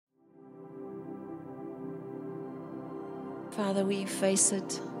Father, we face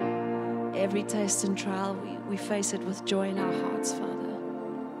it, every test and trial, we face it with joy in our hearts, Father,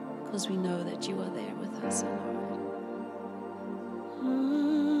 because we know that you are there with us, oh Lord.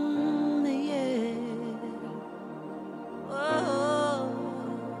 Yeah. Oh.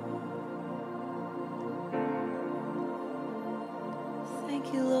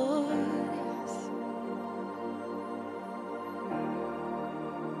 Thank you, Lord. Yes.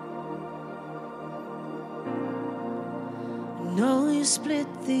 No, you split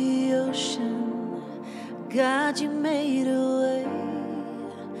the ocean, God, you made a way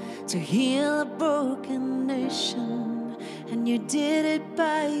to heal a broken nation, and you did it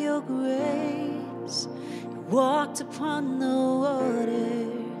by your grace. You walked upon the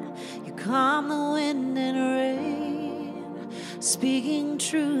water, you calmed the wind and rain, speaking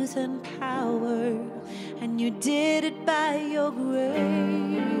truth and power, and you did it by your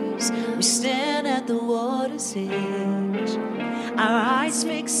grace. We stand at the water's edge, our eyes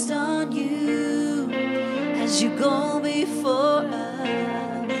fixed on you, as you go before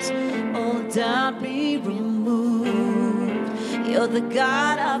us, all doubt be removed. You're the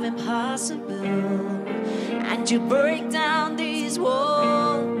God of impossible, and you break down these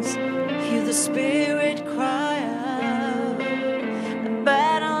walls. Hear the Spirit cry out, the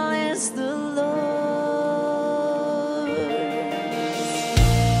battle is the Lord.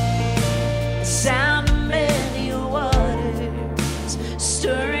 The sound of many waters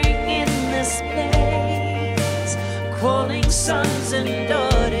stirring in this place, calling sons and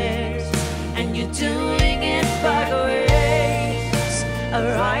daughters, and you're doing it by grace.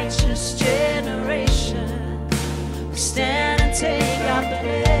 A righteous generation, we stand and take our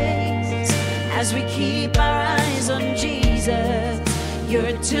place as we keep our eyes on Jesus.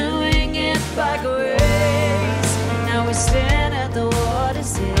 You're doing it by grace. Now we stand at the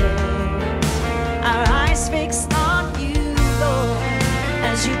water's edge, our eyes fixed on you, Lord,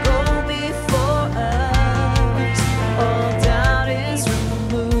 as you go before us, all doubt is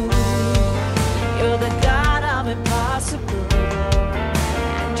removed. You're the God of impossible,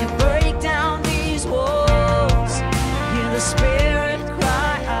 and you break down these walls. Hear the Spirit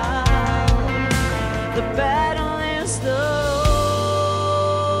cry out, the battle is the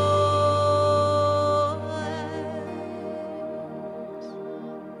Lord's.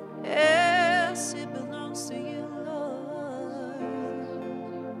 Yes, it belongs to you, Lord.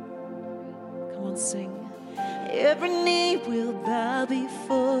 Come on, sing. Every knee will bow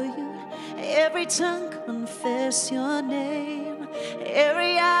before you, every tongue confess your name,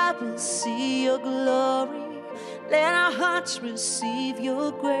 every eye will see your glory. Let our hearts receive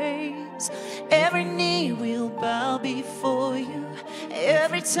your grace. Every knee will bow before you,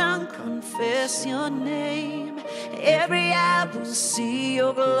 every tongue confess your name, every eye will see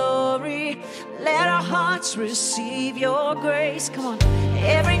your glory. Let our hearts receive your grace. Come on.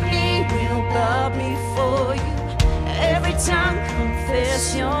 Every knee will bow before you, every tongue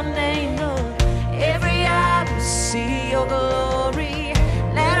confess your name, Lord. Every eye will see your glory.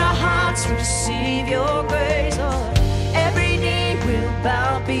 Let our hearts receive your grace, Lord. Every knee will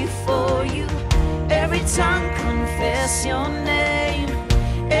bow before you, every tongue confess your name,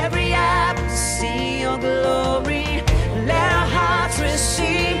 every eye will see your glory. Let our hearts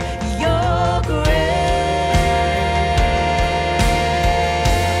receive your grace.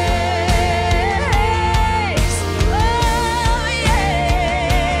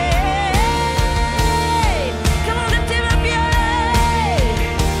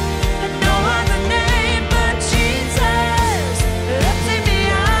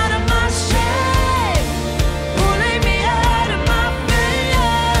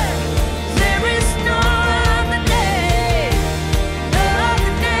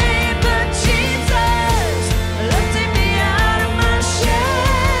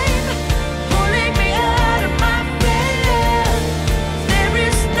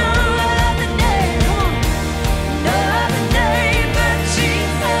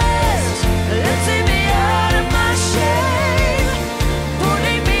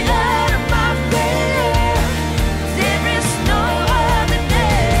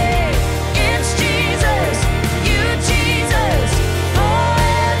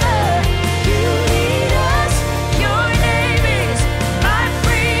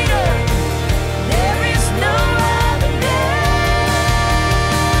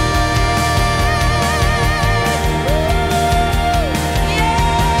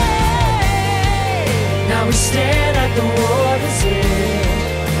 We stand at the water's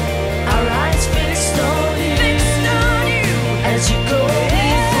edge, our eyes fixed on you, as you go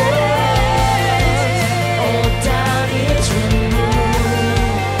before us, all doubt is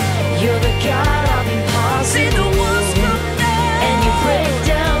removed. You're the God of impossible. See the walls come down.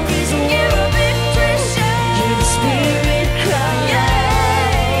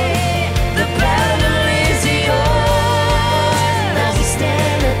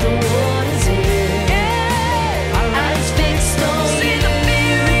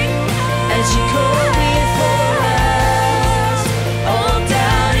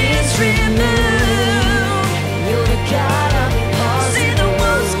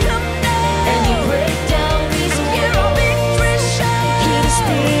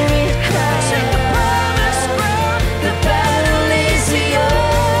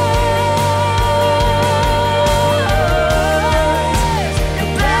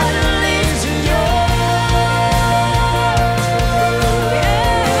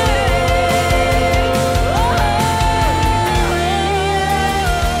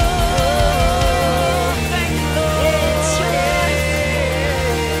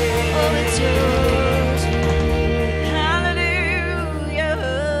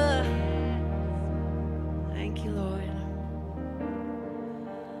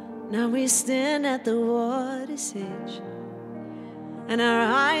 we stand at the water's edge, and our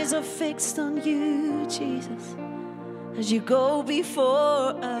eyes are fixed on you, Jesus. As you go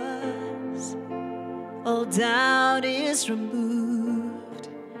before us, all doubt is removed.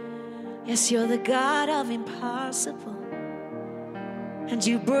 Yes, you're the God of impossible, and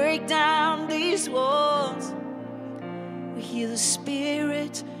you break down these walls. We hear the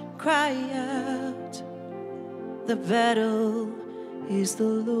Spirit cry out, the battle is the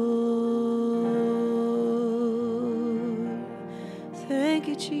Lord. Thank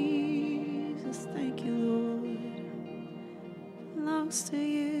you, Jesus.